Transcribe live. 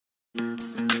Hello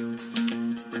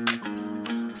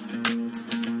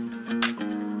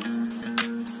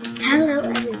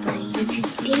everybody, and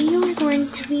today we're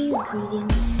going to be reading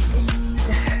this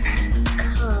book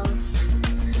called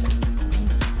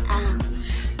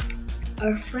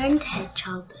Our Friend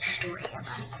Hedgehog, The Story of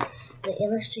Us. The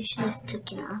illustration is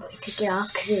taken off. I took it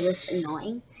off because it was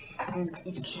annoying and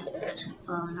it kept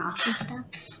falling off and stuff.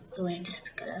 So I'm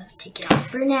just gonna take it off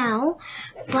for now.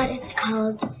 But it's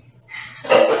called,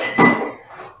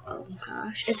 oh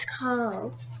gosh, it's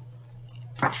called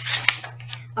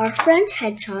Our Friend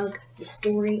Hedgehog, The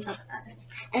Story of Us,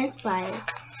 and it's by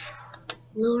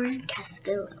Lauren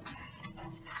Castillo.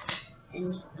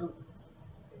 And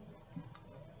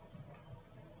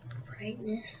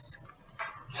brightness.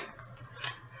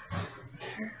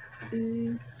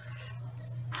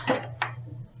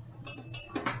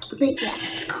 But yeah,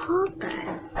 it's called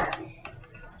that.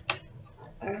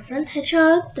 Our Friend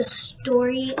Hedgehog, The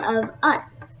Story of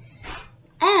Us.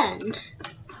 And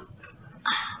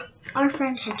Our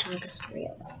Friend Hedgehog, The Story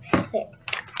of Us. Okay,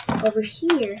 over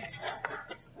here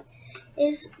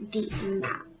is the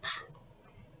map.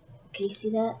 Can you see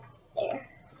that? There.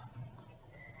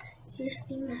 Here's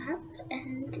the map,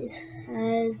 and it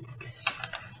has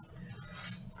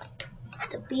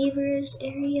the beavers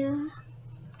area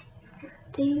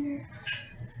there.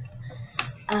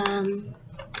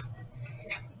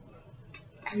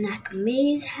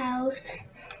 Nakame's house,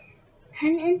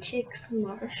 Hen and Chick's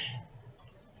marsh,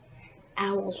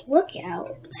 Owl's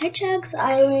lookout, Hedgehog's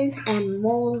island, and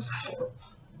Mole's hole.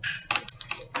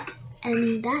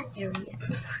 And that area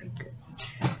is pretty good.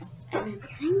 And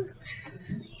everything's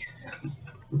nice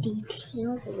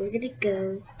detail, but we're gonna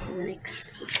go to the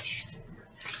next page.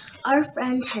 Our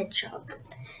Friend Hedgehog,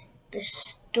 The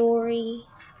Story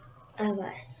of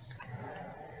Us.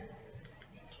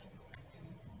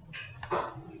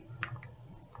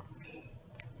 Okay.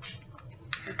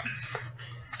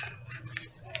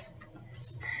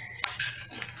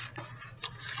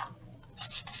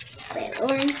 By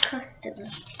Lauren Castillo.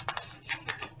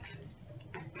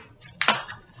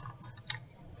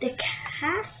 The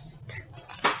cast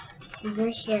is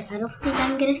right here. I don't think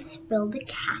I'm gonna spill the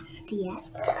cast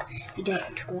yet. You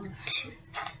don't want to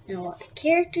know all the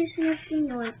characters and everything.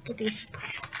 You want to be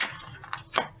surprised.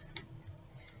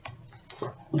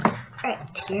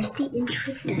 Alright, here's the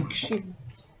introduction.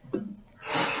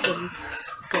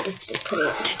 Good if they put an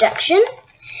introduction.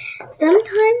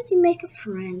 Sometimes you make a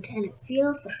friend and it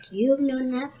feels like you've known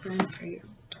that friend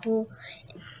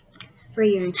for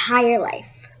your entire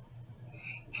life.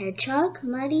 Hedgehog,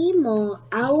 Muddy, Mole,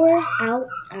 Owl,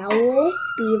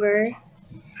 Beaver,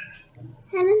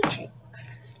 Hen and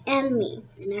Chicks, and me,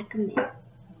 Nakame.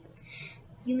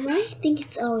 You might think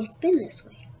it's always been this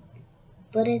way,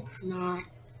 but it's not.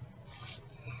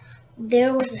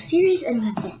 There was a series of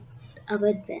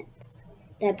events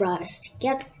that brought us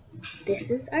together.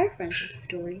 This is our friendship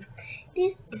story.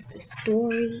 This is the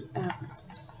story of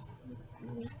us.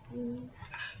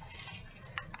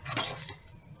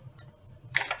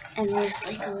 And there's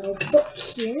like a little book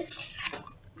here.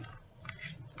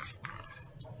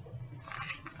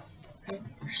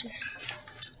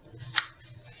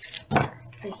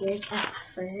 So here's at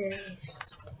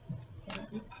first.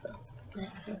 Let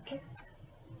it focus.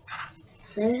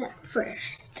 So there's at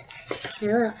first. A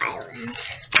little island.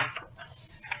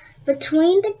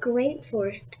 Between the great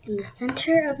forest in the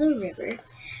center of the river,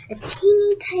 a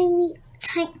teeny tiny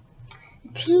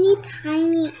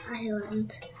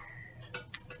island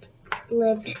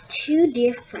lived two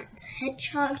dear friends,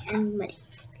 Hedgehog and Muddy.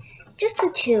 Just the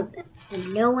two of them,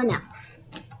 and no one else.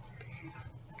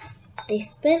 They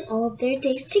spent all of their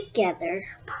days together,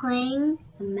 playing,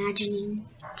 imagining,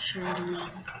 dreaming.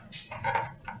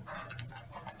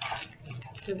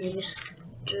 So they just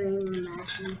dream,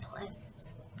 imagine, and play.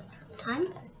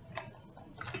 Times.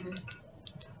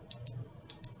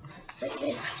 So you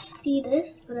guys see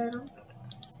this, but I don't know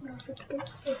if it's good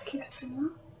focus or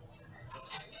not.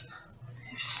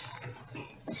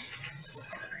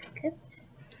 Pretty good.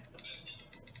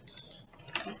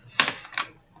 Okay.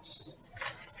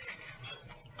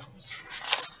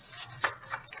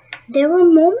 There were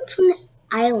moments when the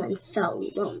island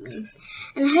felt lonely,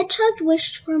 and Hedgehog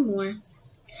wished for more.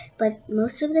 But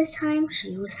most of the time,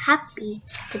 she was happy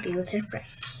to be with her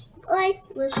friends. Life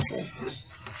was good.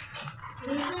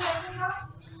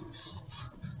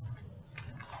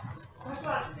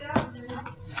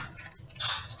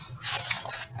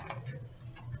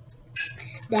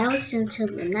 That was until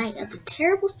the night of the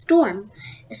terrible storm,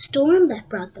 a storm that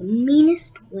brought the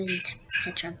meanest wind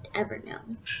Hedgehog ever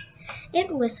known.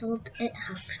 It whistled, it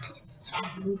huffed, it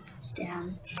swooped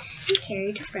down, and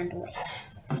carried her friend away.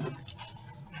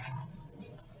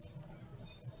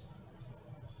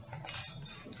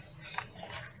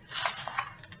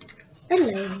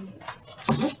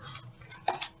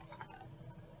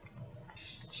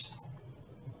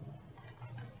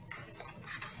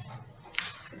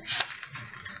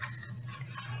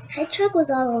 Hedgehog was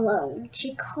all alone.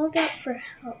 She called out for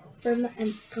help for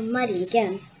Muddy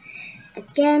again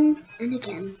and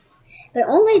again, but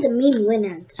only the mean wind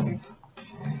answered.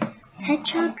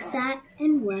 Hedgehog sat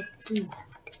and wept and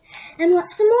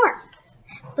wept some more,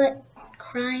 but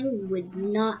crying would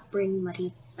not bring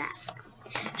Muddy back.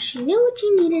 She knew what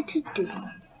she needed to do.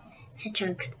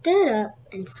 Hedgehog stood up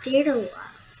and stared along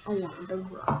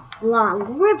the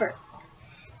long river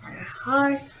at her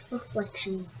hard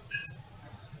reflection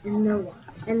in the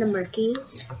murky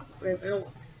river.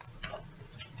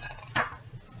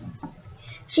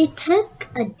 She took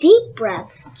a deep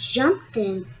breath, jumped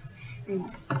in, and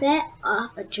set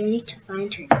off a journey to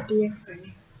find her dear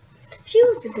friend. She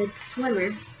was a good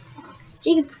swimmer.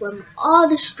 She could swim all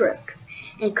the strokes,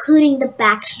 including the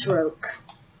backstroke,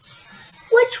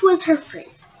 which was her friend.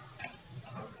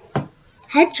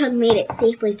 Hedgehog made it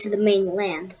safely to the main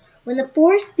land. When the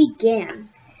forest began,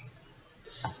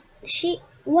 she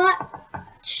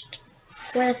watched.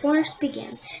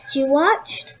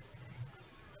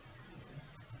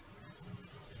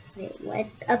 Wait, what?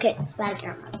 Okay, it's bad. I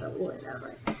can't remember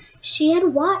whatever. She had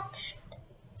watched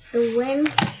the wind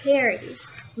carry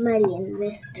Muddy in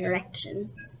this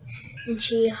direction, and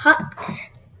she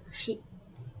hopped. She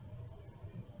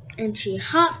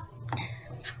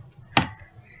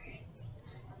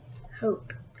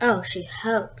hoped.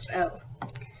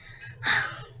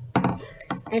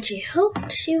 And she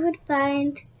hoped she would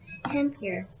find him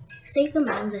here, safe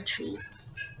among the trees.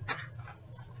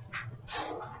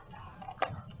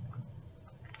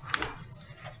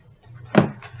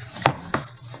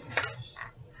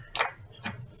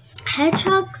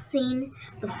 Hedgehog seen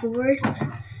the forest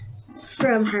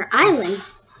from her island,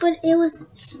 but it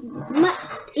was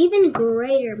even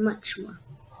greater and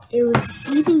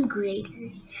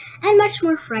much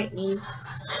more frightening.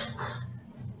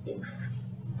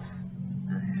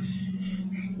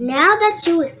 Now that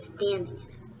she was standing,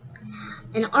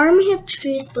 an army of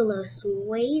trees below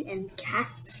swayed and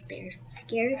cast their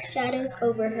scary shadows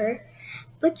over her,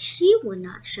 but she would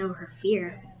not show her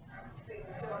fear.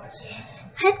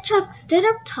 Hedgehog stood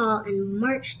up tall and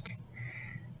marched.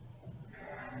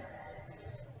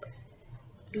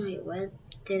 Wait, what?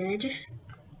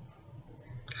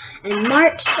 And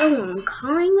marched along,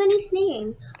 calling Muddy's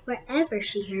name whenever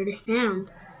she heard a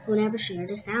sound.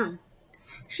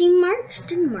 She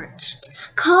marched and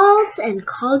marched, called and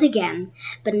called again,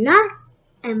 but not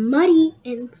a Muddy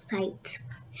in sight.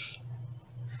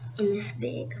 In this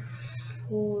big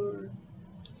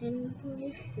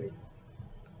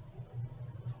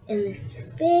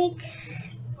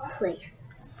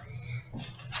place,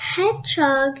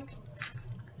 Hedgehog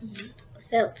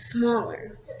felt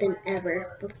smaller than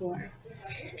ever before.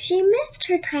 She missed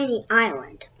her tiny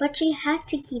island, but she had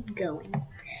to keep going.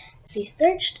 She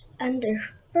searched under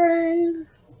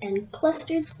ferns and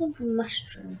clusters of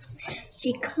mushrooms.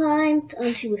 She climbed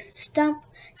onto a stump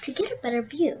to get a better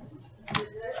view.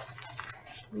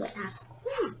 What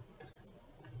happened?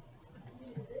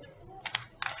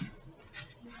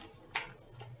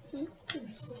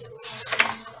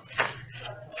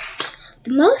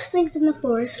 The most things in the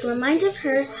forest reminded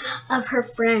her of her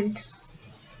friend,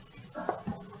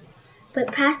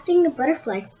 but passing a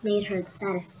butterfly made her the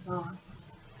saddest of all.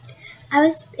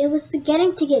 It was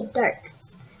beginning to get dark,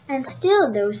 and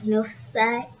still there was no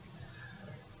sight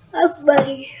of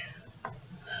Muddy.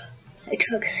 I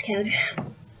took Scout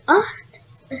off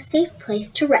a safe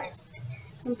place to rest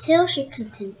until she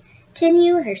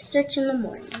continued her search in the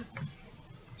morning.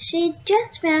 She had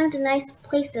just found a nice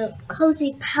place, a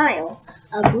cozy pile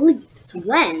of leaves,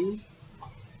 when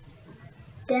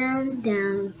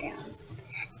down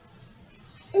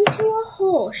into a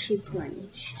hole she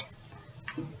plunged.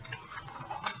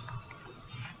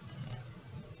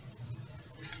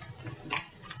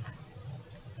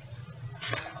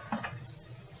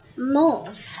 Mole.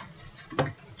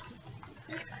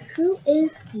 Who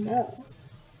is Mole?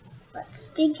 Let's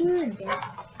figure it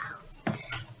out.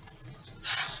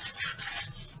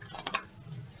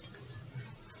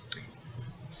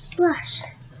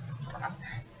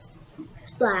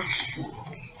 Splash.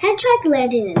 Hedgehog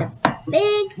landed in a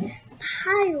big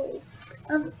pile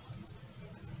of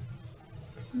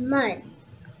mud.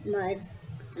 I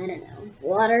don't know,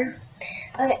 water.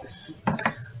 Okay.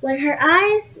 When her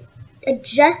eyes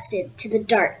adjusted to the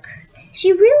dark,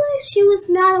 she realized she was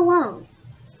not alone.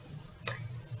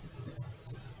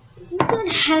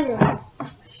 Good heavens,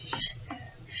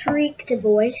 shrieked a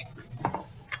voice.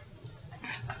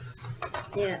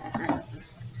 Yeah,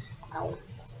 Ow.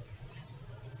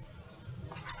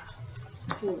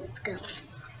 Okay, let's go.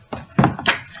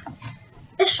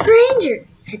 A stranger!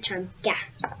 Hedgehog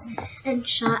gasped and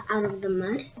shot out of the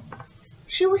mud.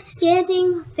 She was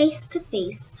standing face to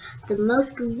face with the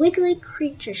most wiggly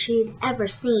creature she had ever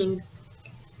seen.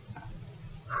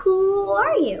 "Who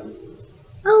are you?"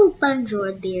 "Oh,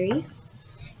 bonjour, dearie,"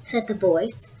 said the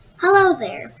voice. "Hello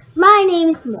there. My name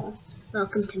is Mole.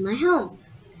 Welcome to my home."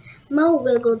 Mole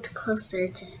wiggled closer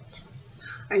to it.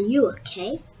 "Are you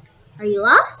okay? Are you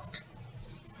lost?"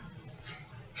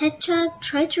 Hedgehog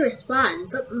tried to respond,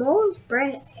 but Mole's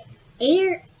bright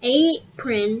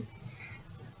apron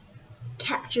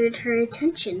captured her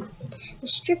attention. The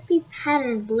stripy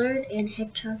pattern blurred in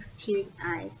Hedgehog's teary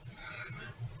eyes,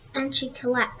 and she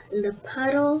collapsed into a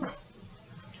puddle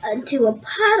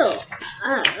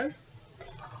of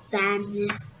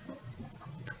sadness.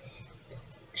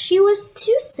 She was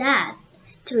too sad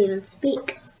to even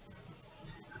speak.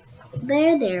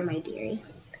 There, my dearie.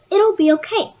 It'll be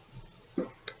okay.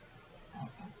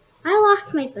 I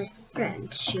lost my best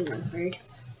friend," she whimpered.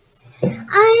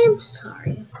 "I am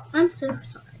sorry. I'm so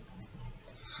sorry."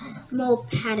 Mole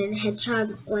patted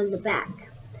Hedgehog on the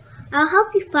back. "I'll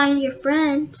help you find your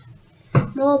friend."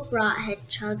 Mole brought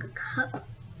Hedgehog a cup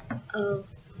of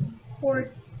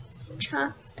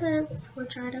horchata,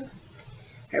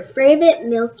 her favorite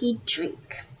milky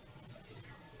drink.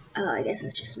 Oh, I guess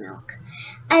it's just milk.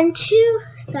 And two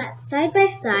sat side by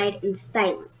side in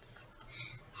silence.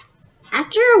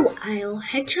 After a while,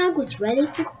 Hedgehog was ready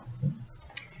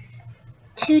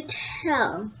to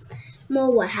tell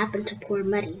Mole what happened to poor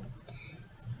Muddy,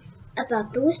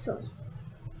 about the whistling,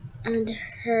 and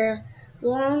her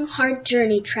long, hard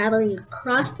journey traveling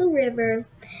across the river,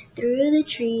 through the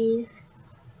trees.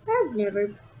 "I've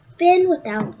never been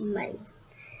without Muddy,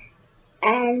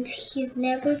 and he's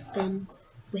never been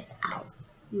without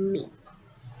me."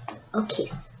 Okay,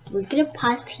 so we're going to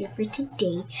pause here for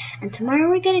today, and tomorrow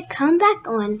we're going to come back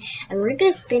on, and we're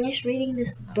going to finish reading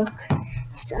this book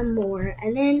some more,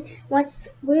 and then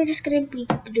we're just going to be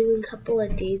doing a couple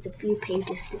of days, a few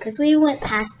pages, because we went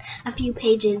past a few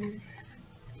pages,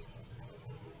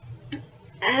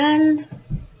 and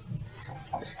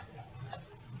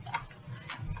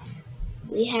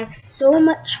we have so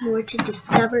much more to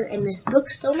discover in this book,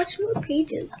 so much more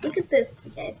pages. Look at this,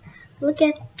 you guys. Look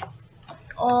at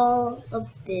all of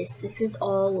this. This is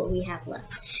all what we have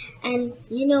left. And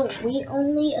we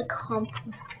only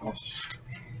accomplished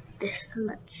this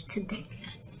much today.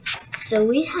 So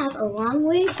we have a long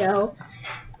way to go.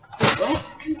 But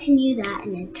let's continue that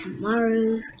in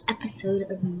tomorrow's episode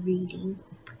of reading.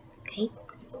 Okay?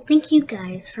 Thank you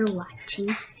guys for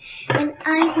watching. And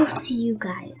I will see you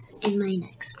guys in my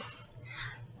next one.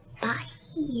 Bye.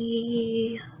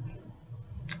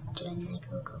 Join my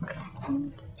Google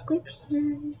Classroom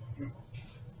subscription.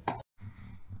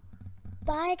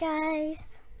 Bye,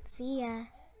 guys. See ya.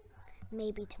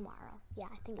 Maybe tomorrow. Yeah,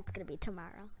 I think it's gonna be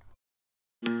tomorrow.